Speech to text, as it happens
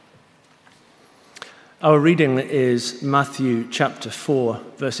Our reading is Matthew chapter 4,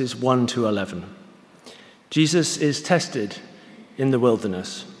 verses 1 to 11. Jesus is tested in the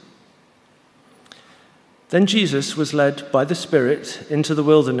wilderness. Then Jesus was led by the Spirit into the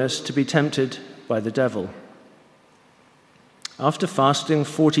wilderness to be tempted by the devil. After fasting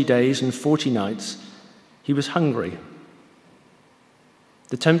 40 days and 40 nights, he was hungry.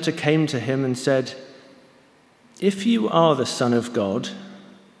 The tempter came to him and said, "If you are the Son of God,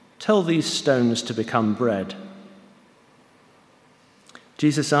 tell these stones to become bread."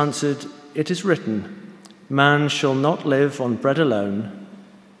 Jesus answered, "It is written, man shall not live on bread alone,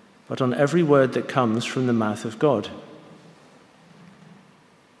 but on every word that comes from the mouth of God."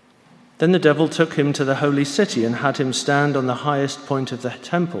 Then the devil took him to the holy city and had him stand on the highest point of the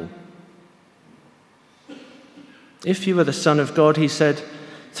temple. "If you are the Son of God," he said,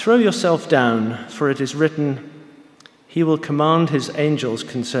 "throw yourself down, for it is written, he will command his angels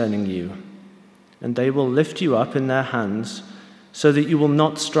concerning you, and they will lift you up in their hands, so that you will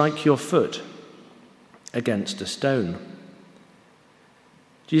not strike your foot against a stone."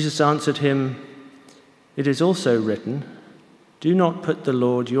 Jesus answered him, "It is also written, do not put the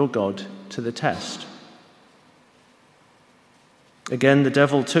Lord your God to the test." Again, the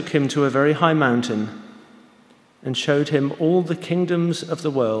devil took him to a very high mountain and showed him all the kingdoms of the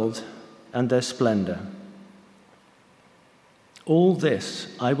world and their splendor. "All this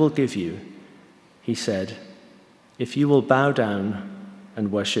I will give you," he said, "if you will bow down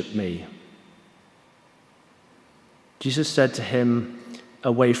and worship me." Jesus said to him,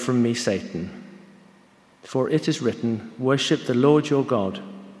 "Away from me, Satan, for it is written, worship the Lord your God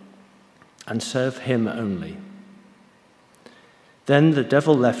and serve him only." Then the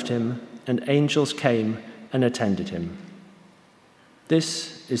devil left him, and angels came and attended him.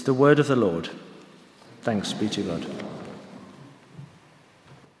 This is the word of the Lord. Thanks be to God.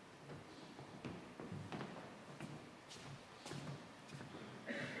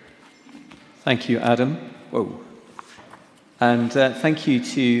 Thank you, Adam. Whoa. And thank you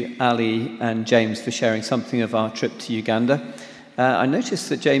to Ali and James for sharing something of our trip to Uganda. I noticed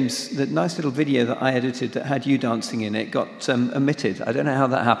that, James, the nice little video that I edited that had you dancing in it got omitted. I don't know how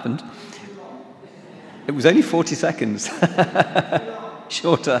that happened. It was only 40 seconds.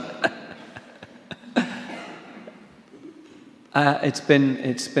 Shorter.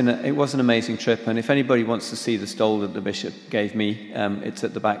 It was an amazing trip, and if anybody wants to see the stole that the bishop gave me, it's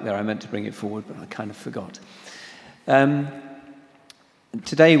at the back there. I meant to bring it forward, but I kind of forgot.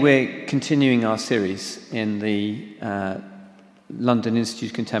 Today we're continuing our series in the London Institute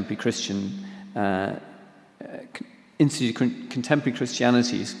of Contemporary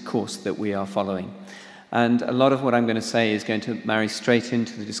Christianity's course that we are following. And a lot of what I'm going to say is going to marry straight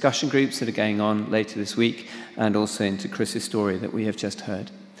into the discussion groups that are going on later this week, and also into Chris's story that we have just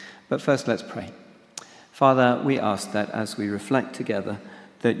heard. But first, let's pray. Father, we ask that as we reflect together,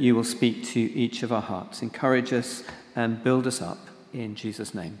 that you will speak to each of our hearts, encourage us and build us up in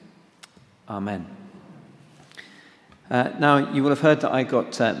Jesus' name. Amen. Now, you will have heard that I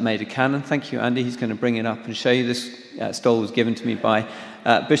got made a canon. Thank you, Andy. He's going to bring it up and show you. This stole was given to me by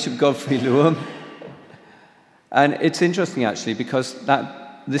Bishop Godfrey Luum. And it's interesting, actually, because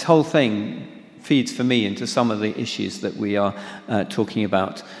this whole thing feeds for me into some of the issues that we are talking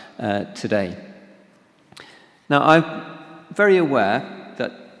about today. Now, I'm very aware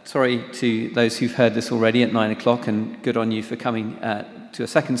that, sorry to those who've heard this already at 9 o'clock, and good on you for coming to a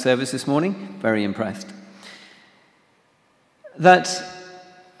second service this morning. Very impressed. That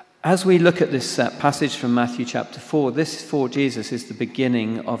as we look at this passage from Matthew chapter 4, this for Jesus is the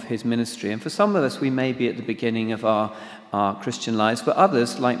beginning of his ministry. And for some of us, we may be at the beginning of our Christian lives, but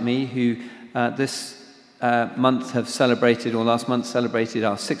others, like me, who this month have celebrated, or last month celebrated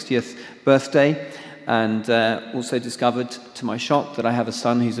our 60th birthday, and also discovered to my shock that I have a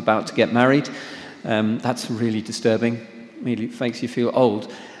son who's about to get married. That's really disturbing. Immediately makes you feel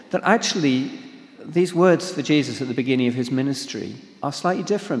old. That actually, these words for Jesus at the beginning of his ministry are slightly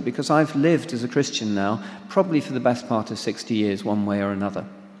different, because I've lived as a Christian now probably for the best part of 60 years, one way or another.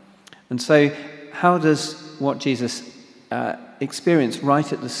 And so how does what Jesus experienced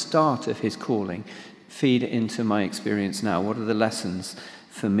right at the start of his calling feed into my experience now? What are the lessons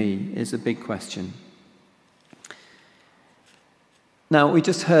for me is a big question. Now, we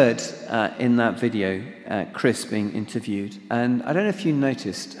just heard in that video Chris being interviewed, and I don't know if you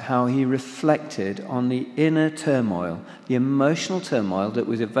noticed how he reflected on the inner turmoil, the emotional turmoil that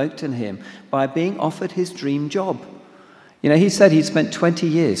was evoked in him by being offered his dream job. You know, he said he'd spent 20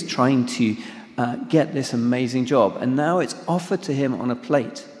 years trying to get this amazing job, and now it's offered to him on a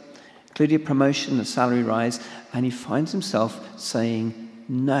plate, including a promotion, a salary rise, and he finds himself saying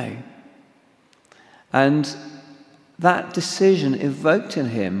no. And that decision evoked in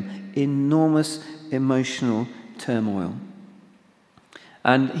him enormous emotional turmoil.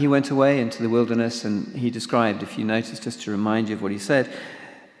 And he went away into the wilderness, and he described, if you notice, just to remind you of what he said,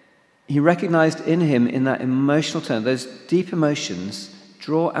 he recognized in him, in that emotional turn, those deep emotions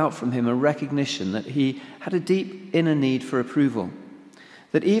draw out from him a recognition that he had a deep inner need for approval.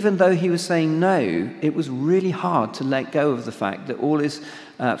 That even though he was saying no, it was really hard to let go of the fact that all his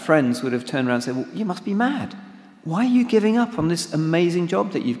friends would have turned around and said, well, you must be mad. Why are you giving up on this amazing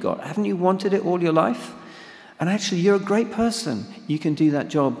job that you've got? Haven't you wanted it all your life? And actually, you're a great person. You can do that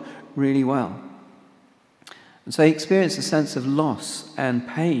job really well. And so he experienced a sense of loss and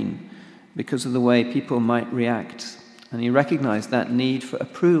pain because of the way people might react. And he recognized that need for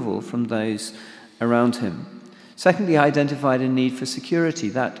approval from those around him. Secondly, he identified a need for security.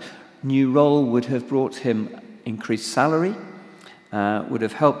 That new role would have brought him increased salary, would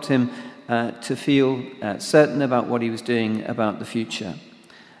have helped him to feel certain about what he was doing about the future.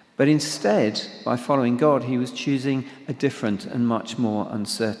 But instead, by following God, he was choosing a different and much more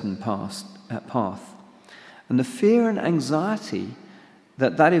uncertain path. And the fear and anxiety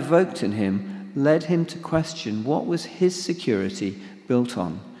that evoked in him led him to question what was his security built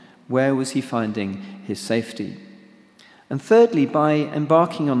on? Where was he finding his safety? And thirdly, by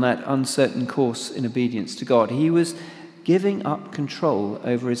embarking on that uncertain course in obedience to God, he was giving up control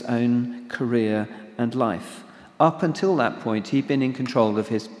over his own career and life. Up until that point, he'd been in control of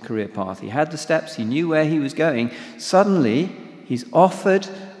his career path. He had the steps, he knew where he was going. Suddenly, he's offered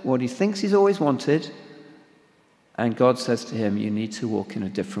what he thinks he's always wanted, and God says to him, you need to walk in a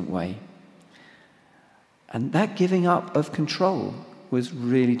different way. And that giving up of control was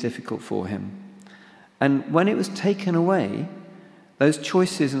really difficult for him. And when it was taken away, those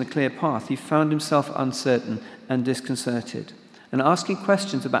choices in the clear path, he found himself uncertain and disconcerted, and asking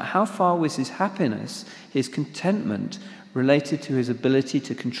questions about how far was his happiness, his contentment, related to his ability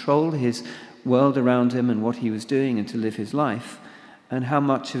to control his world around him and what he was doing and to live his life, and how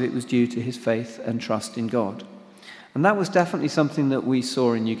much of it was due to his faith and trust in God. And that was definitely something that we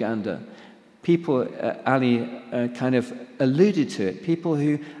saw in Uganda. People, Ali kind of alluded to it, people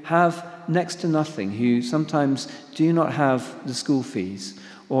who have next to nothing, who sometimes do not have the school fees,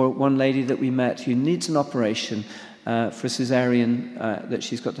 or one lady that we met who needs an operation for a cesarean that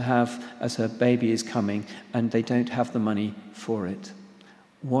she's got to have as her baby is coming, and they don't have the money for it.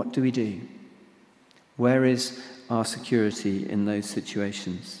 What do we do? Where is our security in those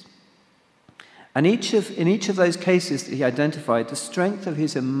situations? And in each of those cases that he identified, the strength of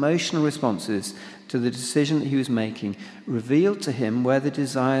his emotional responses to the decision that he was making revealed to him where the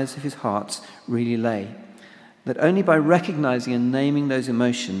desires of his heart really lay. That only by recognizing and naming those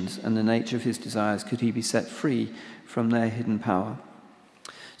emotions and the nature of his desires could he be set free from their hidden power.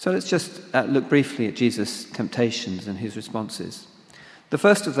 So let's just look briefly at Jesus' temptations and his responses. The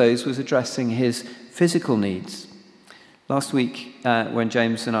first of those was addressing his physical needs. Last week, when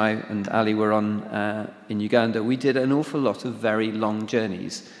James and I and Ali were in Uganda, we did an awful lot of very long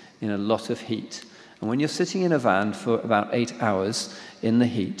journeys in a lot of heat. And when you're sitting in a van for about 8 hours in the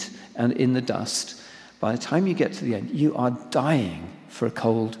heat and in the dust, by the time you get to the end, you are dying for a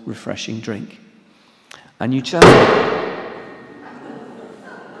cold, refreshing drink. And you just...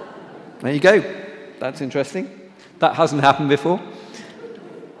 There you go. That's interesting. That hasn't happened before.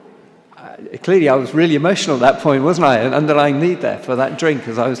 Clearly, I was really emotional at that point, wasn't I? An underlying need there for that drink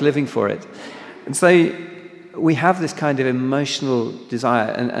as I was living for it. And so we have this kind of emotional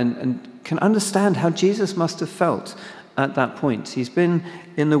desire and can understand how Jesus must have felt at that point. He's been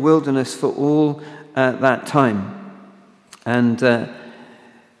in the wilderness for all that time. And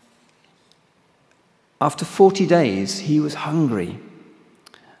after 40 days, he was hungry.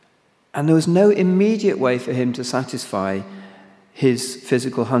 And there was no immediate way for him to satisfy his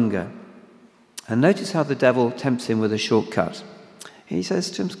physical hunger. And notice how the devil tempts him with a shortcut. He says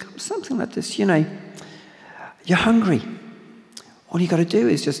to him something like this, you're hungry. All you got to do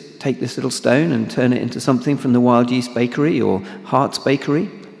is just take this little stone and turn it into something from the Wild Yeast Bakery or Hart's Bakery.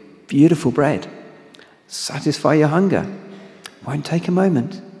 Beautiful bread. Satisfy your hunger. Won't take a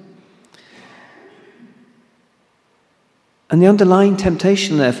moment. And the underlying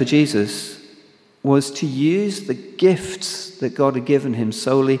temptation there for Jesus was to use the gifts that God had given him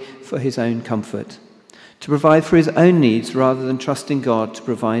solely for his own comfort, to provide for his own needs rather than trusting God to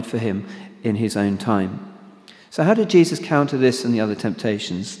provide for him in his own time. So how did Jesus counter this and the other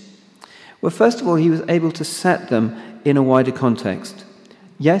temptations? Well, first of all, he was able to set them in a wider context.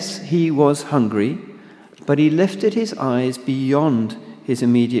 Yes, he was hungry, but he lifted his eyes beyond his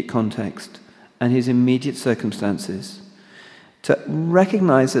immediate context and his immediate circumstances. to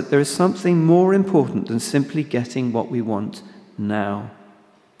recognize that there is something more important than simply getting what we want now.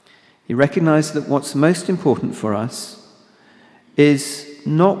 He recognized that what's most important for us is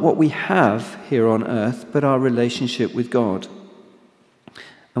not what we have here on earth, but our relationship with God.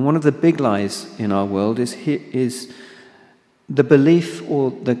 And one of the big lies in our world is the belief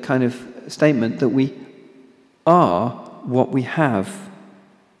or the kind of statement that we are what we have.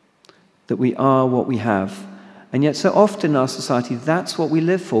 That we are what we have. And yet so often in our society, that's what we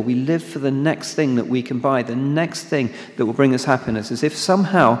live for. We live for the next thing that we can buy, the next thing that will bring us happiness, as if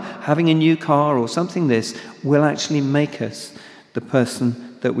somehow having a new car or something this will actually make us the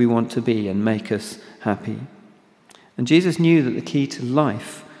person that we want to be and make us happy. And Jesus knew that the key to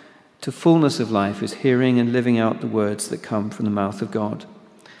life, to fullness of life, is hearing and living out the words that come from the mouth of God.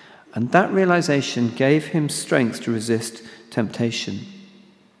 And that realization gave him strength to resist temptation.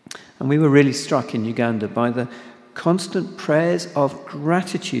 And we were really struck in Uganda by the constant prayers of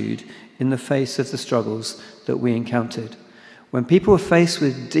gratitude in the face of the struggles that we encountered. When people were faced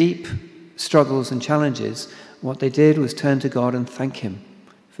with deep struggles and challenges, what they did was turn to God and thank him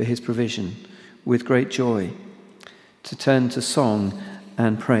for his provision with great joy, to turn to song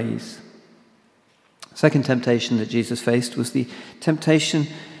and praise. Second temptation that Jesus faced was the temptation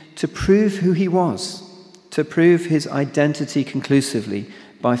to prove who he was, to prove his identity conclusively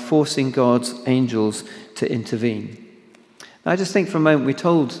by forcing God's angels to intervene. Now, I just think for a moment,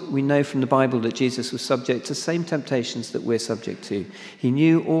 we know from the Bible that Jesus was subject to the same temptations that we're subject to. He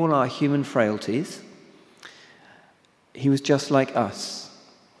knew all our human frailties. He was just like us.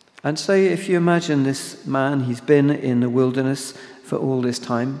 And so if you imagine this man, he's been in the wilderness for all this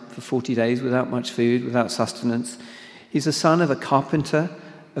time, for 40 days, without much food, without sustenance. He's the son of a carpenter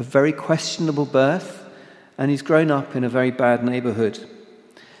of very questionable birth, and he's grown up in a very bad neighborhood.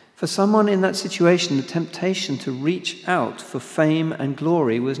 For someone in that situation, the temptation to reach out for fame and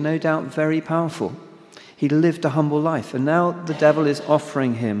glory was no doubt very powerful. He lived a humble life, and now the devil is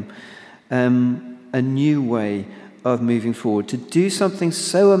offering him a new way of moving forward, to do something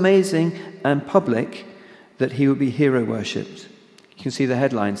so amazing and public that he would be hero worshipped. You can see the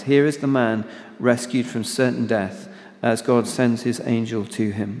headlines. Here is the man rescued from certain death as God sends his angel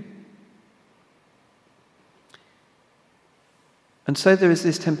to him. And so there is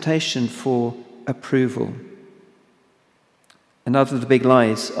this temptation for approval. Another of the big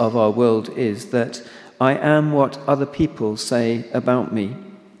lies of our world is that I am what other people say about me.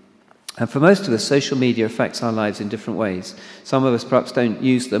 And for most of us, social media affects our lives in different ways. Some of us perhaps don't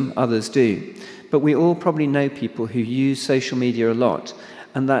use them, others do. But we all probably know people who use social media a lot,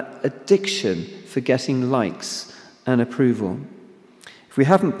 and that addiction for getting likes and approval. If we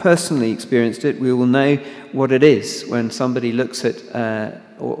haven't personally experienced it, we will know what it is when somebody looks at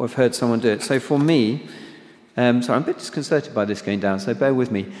or have heard someone do it. So for me, sorry, I'm a bit disconcerted by this going down, so bear with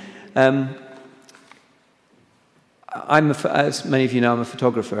me. As many of you know, I'm a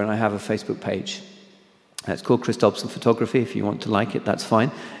photographer, and I have a Facebook page. It's called Chris Dobson Photography. If you want to like it, that's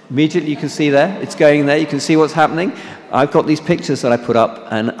fine. Immediately you can see there, it's going there, you can see what's happening. I've got these pictures that I put up,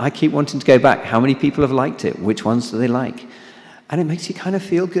 and I keep wanting to go back. How many people have liked it? Which ones do they like? And it makes you kind of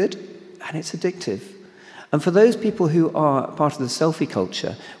feel good, and it's addictive. And for those people who are part of the selfie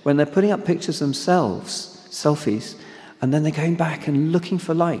culture, when they're putting up pictures themselves, selfies, and then they're going back and looking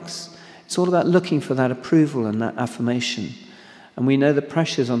for likes, it's all about looking for that approval and that affirmation. And we know the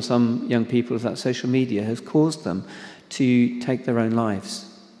pressures on some young people of that social media has caused them to take their own lives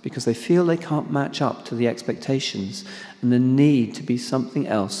because they feel they can't match up to the expectations and the need to be something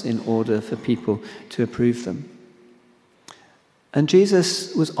else in order for people to approve them. And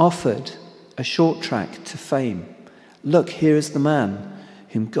Jesus was offered a short track to fame. Look, here is the man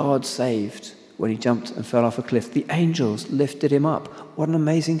whom God saved when he jumped and fell off a cliff. The angels lifted him up. What an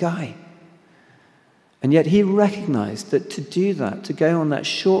amazing guy. And yet he recognized that to do that, to go on that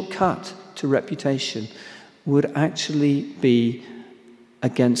shortcut to reputation, would actually be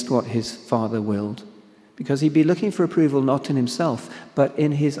against what his Father willed. Because he'd be looking for approval not in himself, but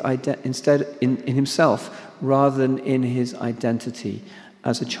in his in himself, rather than in his identity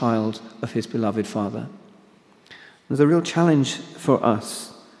as a child of his beloved Father. There's a real challenge for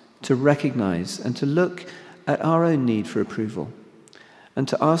us to recognize and to look at our own need for approval and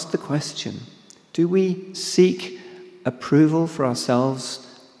to ask the question, do we seek approval for ourselves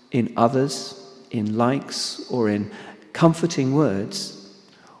in others, in likes, or in comforting words?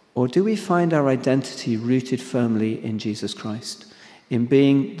 Or do we find our identity rooted firmly in Jesus Christ, in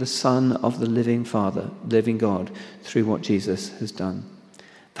being the Son of the living Father, living God, through what Jesus has done?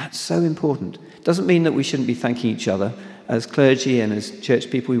 That's so important. It doesn't mean that we shouldn't be thanking each other as clergy and as church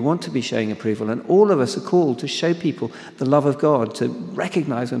people, we want to be showing approval. And all of us are called to show people the love of God, to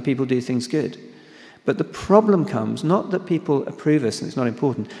recognize when people do things good. But the problem comes, not that people approve us and it's not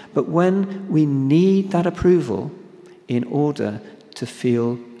important, but when we need that approval in order to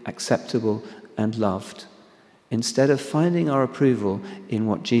feel acceptable and loved, instead of finding our approval in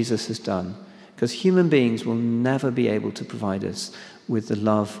what Jesus has done. Because human beings will never be able to provide us with the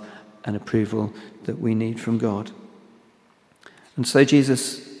love and approval that we need from God. And so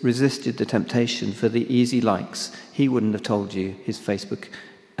Jesus resisted the temptation for the easy likes. He wouldn't have told you his Facebook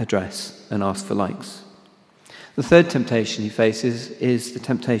address and asked for likes. The third temptation he faces is the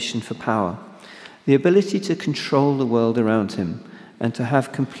temptation for power, the ability to control the world around him and to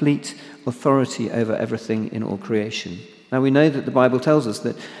have complete authority over everything in all creation. Now we know that the Bible tells us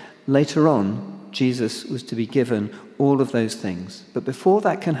that later on Jesus was to be given all of those things. But before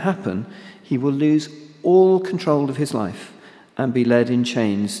that can happen, he will lose all control of his life and be led in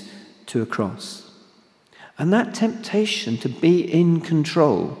chains to a cross. And that temptation to be in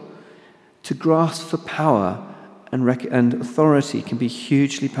control, to grasp for power and authority can be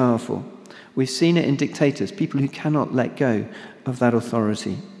hugely powerful. We've seen it in dictators, people who cannot let go of that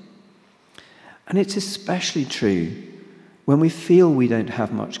authority. And it's especially true when we feel we don't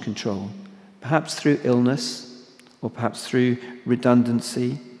have much control, perhaps through illness, or perhaps through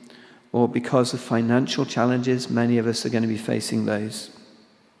redundancy, or because of financial challenges. Many of us are going to be facing those.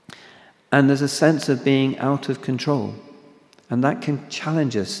 And there's a sense of being out of control, and that can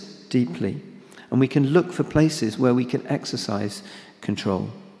challenge us deeply. And we can look for places where we can exercise control.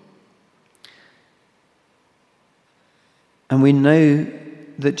 And we know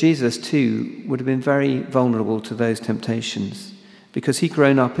that Jesus too would have been very vulnerable to those temptations because he'd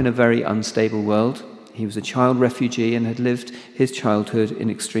grown up in a very unstable world. He was a child refugee and had lived his childhood in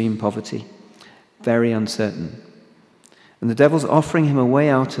extreme poverty, very uncertain. And the devil's offering him a way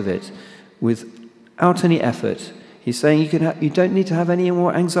out of it without any effort. He's saying you don't need to have any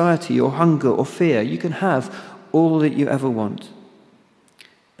more anxiety or hunger or fear. You can have all that you ever want.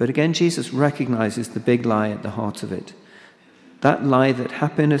 But again, Jesus recognizes the big lie at the heart of it. That lie that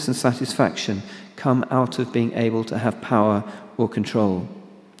happiness and satisfaction come out of being able to have power or control.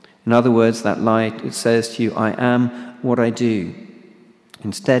 In other words, that lie, it says to you, I am what I do.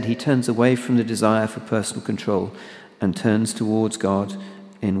 Instead, he turns away from the desire for personal control and turns towards God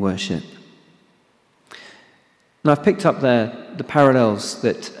in worship. Now, I've picked up there the parallels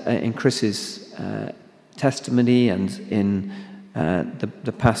that in Chris's testimony and in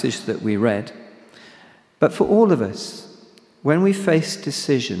the passage that we read. But for all of us, when we face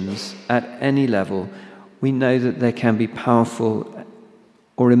decisions at any level, we know that there can be powerful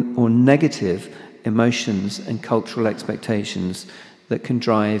or negative emotions and cultural expectations that can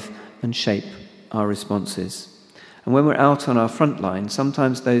drive and shape our responses. And when we're out on our front line,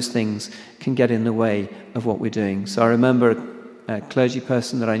 sometimes those things can get in the way of what we're doing. So I remember a clergy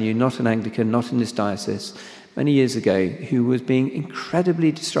person that I knew, not an Anglican, not in this diocese, many years ago, who was being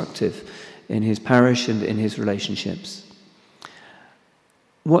incredibly destructive in his parish and in his relationships.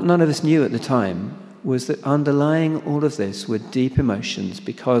 What none of us knew at the time was that underlying all of this were deep emotions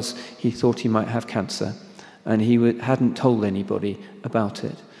because he thought he might have cancer and he hadn't told anybody about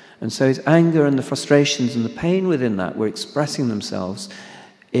it. And so his anger and the frustrations and the pain within that were expressing themselves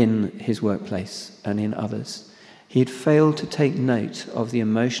in his workplace and in others. He had failed to take note of the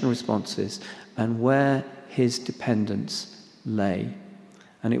emotional responses and where his dependence lay.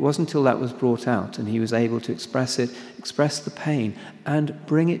 And it wasn't until that was brought out and he was able to express it, express the pain, and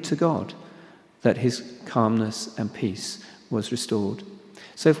bring it to God, that his calmness and peace was restored.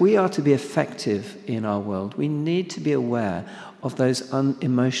 So if we are to be effective in our world, we need to be aware of those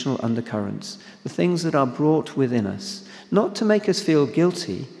emotional undercurrents, the things that are brought within us, not to make us feel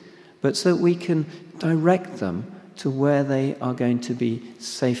guilty, but so that we can direct them to where they are going to be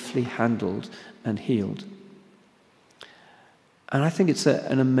safely handled and healed. And I think it's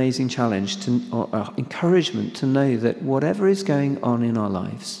an amazing challenge or encouragement to know that whatever is going on in our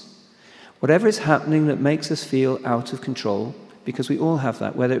lives, whatever is happening that makes us feel out of control, because we all have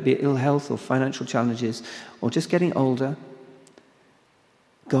that, whether it be ill health or financial challenges or just getting older,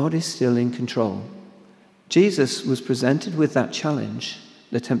 God is still in control. Jesus was presented with that challenge,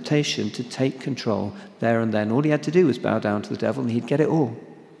 the temptation to take control there and then. All he had to do was bow down to the devil and he'd get it all.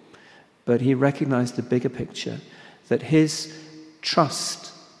 But he recognized the bigger picture, that his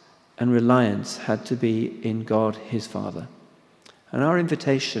trust and reliance had to be in God, his Father. And our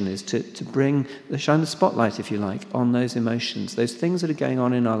invitation is to shine the spotlight, if you like, on those emotions, those things that are going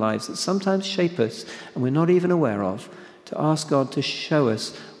on in our lives that sometimes shape us and we're not even aware of, to ask God to show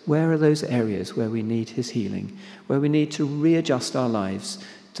us where are those areas where we need his healing, where we need to readjust our lives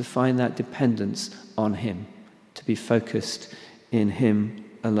to find that dependence on him, to be focused in him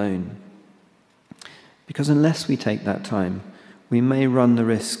alone. Because unless we take that time, we may run the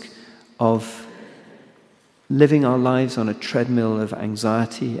risk of living our lives on a treadmill of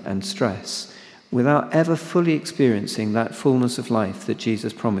anxiety and stress without ever fully experiencing that fullness of life that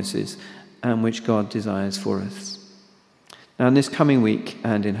Jesus promises and which God desires for us. Now, in this coming week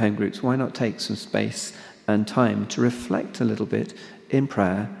and in home groups, why not take some space and time to reflect a little bit in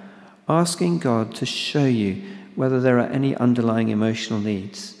prayer, asking God to show you whether there are any underlying emotional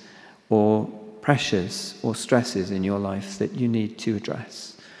needs or pressures or stresses in your life that you need to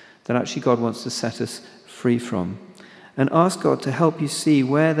address, that actually God wants to set us free from. And ask God to help you see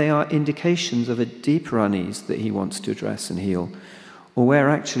where they are indications of a deeper unease that he wants to address and heal, or where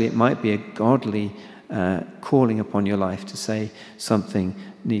actually it might be a godly calling upon your life to say something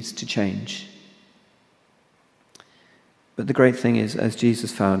needs to change. But the great thing is, as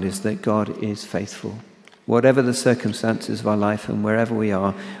Jesus found, is that God is faithful. Whatever the circumstances of our life and wherever we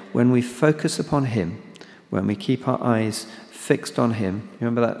are, when we focus upon him, when we keep our eyes fixed on him,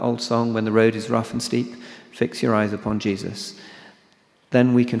 remember that old song, when the road is rough and steep, fix your eyes upon Jesus,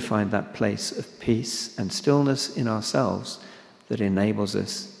 then we can find that place of peace and stillness in ourselves that enables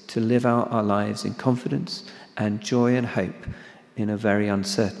us to live out our lives in confidence and joy and hope in a very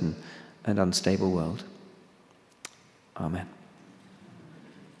uncertain and unstable world. Amen.